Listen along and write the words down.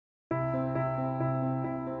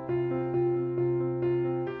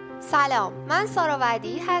سلام، من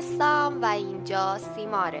ساراودی هستم و اینجا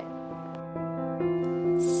سیماره.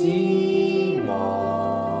 سیمار.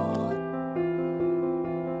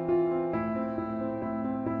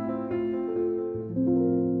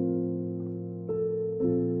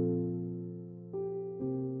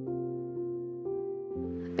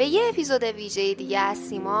 به یه اپیزود ویژه دیگه از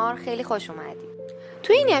سیمار خیلی خوش اومدید.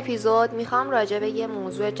 تو این اپیزود میخوام راجع به یه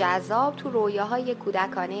موضوع جذاب تو رویاهای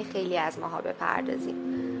کودکانه خیلی از ماها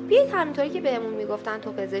بپردازیم. بیایید همینطوری که بهمون میگفتن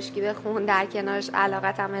تو پزشکی بخون در کنارش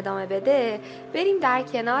علاقتم ادامه بده، بریم در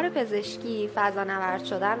کنار پزشکی فضانورد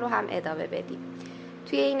شدن رو هم ادامه بدیم.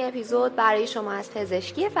 توی این اپیزود برای شما از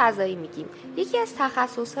پزشکی فضایی میگیم، یکی از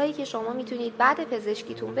تخصصهایی که شما میتونید بعد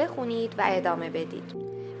پزشکیتون بخونید و ادامه بدید.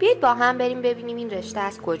 بیایید با هم بریم ببینیم این رشته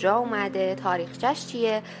از کجا اومده، تاریخچش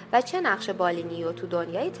چیه و چه نقش بالینی رو تو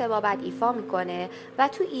دنیای طبابت ایفا میکنه و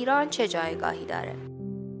تو ایران چه جایگاهی داره.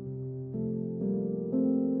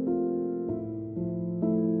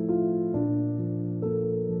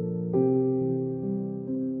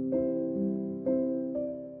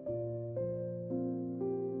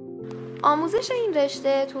 آموزش این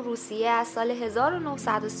رشته تو روسیه از سال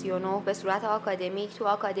 1939 به صورت آکادمیک تو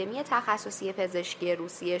آکادمی تخصصی پزشکی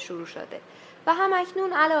روسیه شروع شده و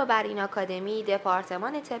همکنون علاوه بر این آکادمی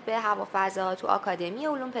دپارتمان طب هوافضا تو آکادمی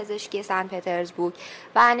علوم پزشکی سن پترزبورگ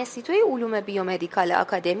و انستیتوی علوم بیومدیکال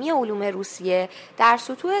آکادمی علوم روسیه در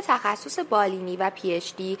سطوح تخصص بالینی و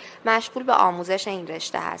PhD مشغول به آموزش این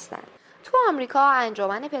رشته هستند. تو آمریکا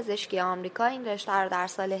انجمن پزشکی آمریکا این رشته رو در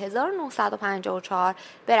سال 1954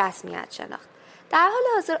 به رسمیت شناخت. در حال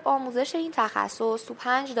حاضر آموزش این تخصص تو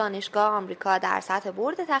 5 دانشگاه آمریکا در سطح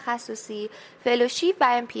بورد تخصصی، فلوشیپ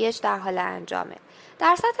و MPH در حال انجامه.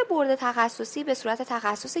 در سطح بورد تخصصی به صورت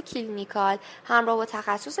تخصص کلینیکال همراه با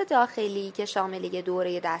تخصص داخلی که شامل یک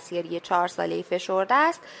دوره دستیاری 4 ساله‌ای فشرده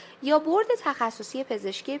است یا بورد تخصصی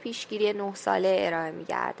پزشکی پیشگیری 9 ساله ارائه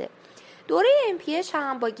می‌گرده. دوره MPH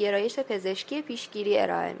هم با گرایش پزشکی پیشگیری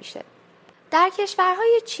ارائه میشه. در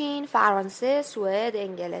کشورهای چین، فرانسه، سوئد،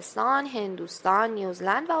 انگلستان، هندوستان،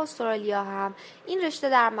 نیوزلند و استرالیا هم این رشته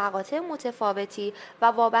در مقاطع متفاوتی و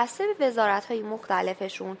وابسته به وزارت‌های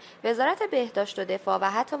مختلفشون، وزارت بهداشت و دفاع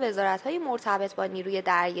و حتی وزارت‌های مرتبط با نیروی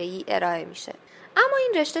دریایی ارائه میشه. اما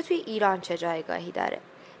این رشته توی ایران چه جایگاهی داره؟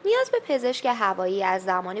 نیاز به پزشک هوایی از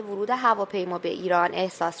زمان ورود هواپیما به ایران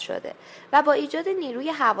احساس شده و با ایجاد نیروی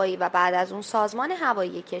هوایی و بعد از اون سازمان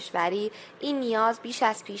هوایی کشوری این نیاز بیش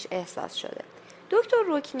از پیش احساس شده. دکتر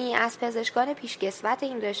رکنی از پزشکان پیشکسوت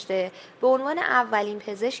این رشته به عنوان اولین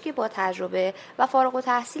پزشک با تجربه و فارغ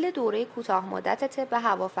التحصیل دوره کوتاه مدت طب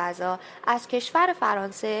هوافضا از کشور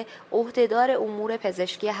فرانسه عهدهدار امور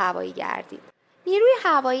پزشکی هوایی گردید. نیروی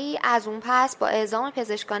هوایی از اون پس با اعزام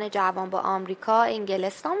پزشکان جوان با آمریکا،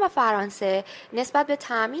 انگلستان و فرانسه نسبت به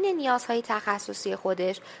تأمین نیازهای تخصصی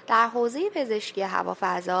خودش در حوزه پزشکی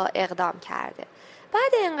هوافضا اقدام کرده.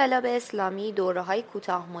 بعد انقلاب اسلامی دوره‌های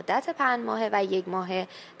کوتاه مدت 5 ماهه و 1 ماهه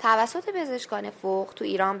توسط پزشکان فوق تو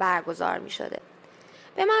ایران برگزار می‌شده.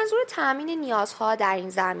 به منظور تأمین نیازها در این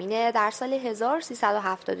زمینه در سال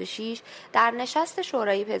 1376 در نشست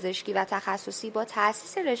شورای پزشکی و تخصصی با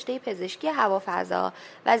تأسیس رشته پزشکی هوافضا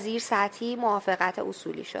و زیرسطحی موافقت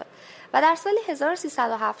اصولی شد و در سال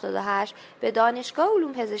 1378 به دانشگاه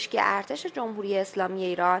علوم پزشکی ارتش جمهوری اسلامی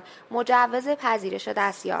ایران مجوز پذیرش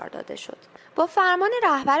دستیار داده شد. با فرمان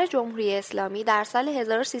رهبر جمهوری اسلامی در سال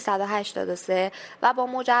 1383 و با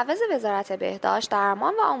مجوز وزارت بهداشت،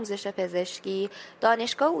 درمان و آموزش پزشکی،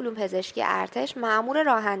 دانشگاه علوم پزشکی ارتش مأمور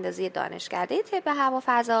راه‌اندازی دانشکده طب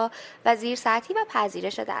هوافضا و زیرسطحی و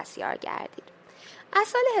پذیرش دستیار گردید. از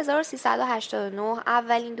سال 1389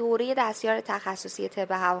 اولین دوره دستیار تخصصی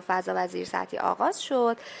طب هوافضا و زیرسطحی آغاز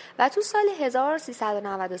شد و تو سال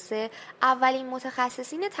 1393 اولین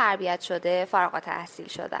متخصصین تربیت شده فارغ التحصیل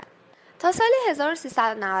شدند. تا سال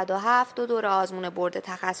 1397 دو دوره آزمون بورد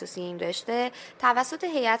تخصصی این رشته توسط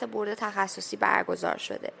هیئت بورد تخصصی برگزار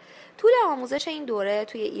شده. طول آموزش این دوره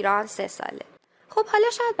توی ایران 3 ساله. خب حالا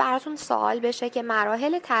شاید براتون سوال بشه که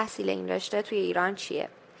مراحل تحصیل این رشته توی ایران چیه؟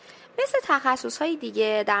 مثل تخصصهای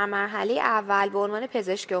دیگه در مرحله اول به عنوان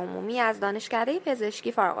پزشک عمومی از دانشکده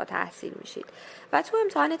پزشکی فارغ التحصیل میشید و تو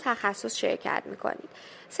امتحان تخصص شرکت میکنید.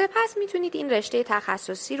 سپس میتونید این رشته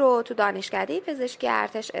تخصصی رو تو دانشکده پزشکی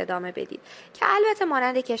ارتش ادامه بدید که البته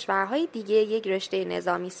مانند کشورهای دیگه یک رشته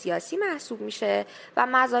نظامی سیاسی محسوب میشه و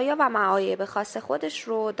مزایا و معایب خاص خودش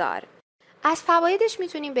رو داره. از فوایدش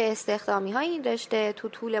میتونیم به استخدامی‌های این رشته تو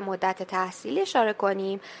طول مدت تحصیل اشاره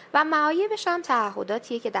کنیم و معایبش هم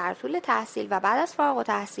تعهداتیه که در طول تحصیل و بعد از فارغ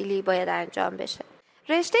التحصیلی باید انجام بشه.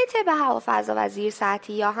 رشته طب هوافضا و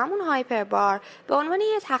زیرسطحی یا همون هایپربار به عنوان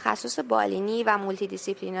یک تخصص بالینی و مولتی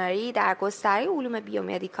دیسیپلینری در گستره علوم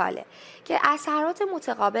بیومدیکاله که اثرات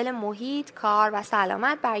متقابل محیط، کار و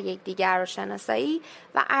سلامت بر یکدیگر را شناسایی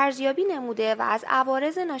و ارزیابی نموده و از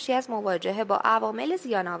عوارض ناشی از مواجهه با عوامل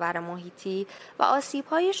زیان‌آور محیطی و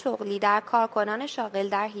آسیب‌های شغلی در کارکنان شاغل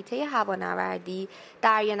در حیطه هوانوردی،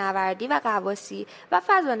 دریانوردی و غواصی و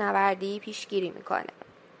فضانوردی پیشگیری می‌کنه.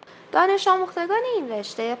 دانش آموختگان این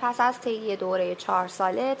رشته پس از طی دوره 4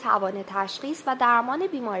 ساله توان تشخیص و درمان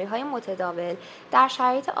بیماری‌های متداول در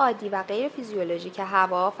شرایط عادی و غیر فیزیولوژیک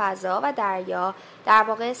هوا، فضا و دریا، در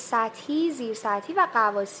واقع سطحی، زیرسطحی و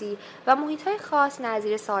غواصی و محیط‌های خاص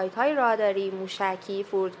نظیر سایت‌های راداری، موشکی،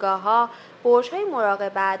 فرودگاه‌ها، برج‌های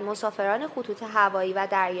مراقبت، مسافران خطوط هوایی و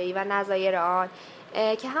دریایی و نظایر آن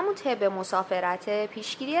که همون طب مسافرت،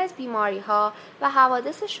 پیشگیری از بیماری‌ها و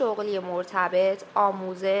حوادث شغلی مرتبط،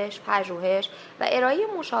 آموزش، پژوهش و ارائه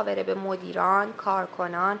مشاوره به مدیران،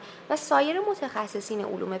 کارکنان و سایر متخصصین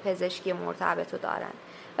علوم پزشکی مرتبط رو دارند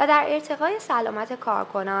و در ارتقای سلامت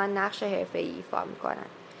کارکنان نقش حرفه‌ای ایفا می‌کنند.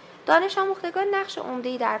 دانش آموختگان نقش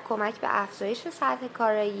عمده‌ای در کمک به افزایش سطح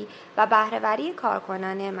کارایی و بهره‌وری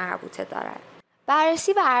کارکنان مربوطه دارند.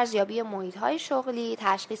 بررسی و ارزیابی محیط‌های شغلی،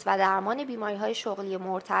 تشخیص و درمان بیماری‌های شغلی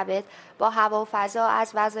مرتبط با هوا و فضا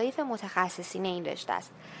از وظایف متخصصین این رشته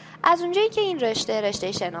است. از اونجایی که این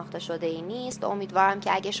رشته شناخته شده ای نیست، امیدوارم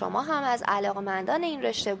که اگه شما هم از علاقه‌مندان این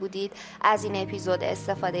رشته بودید، از این اپیزود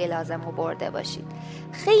استفاده لازم رو برده باشید.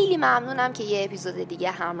 خیلی ممنونم که یه اپیزود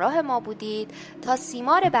دیگه همراه ما بودید. تا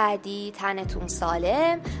سیمار بعدی، تنتون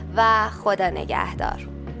سالم و خدا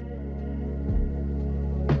نگهدار.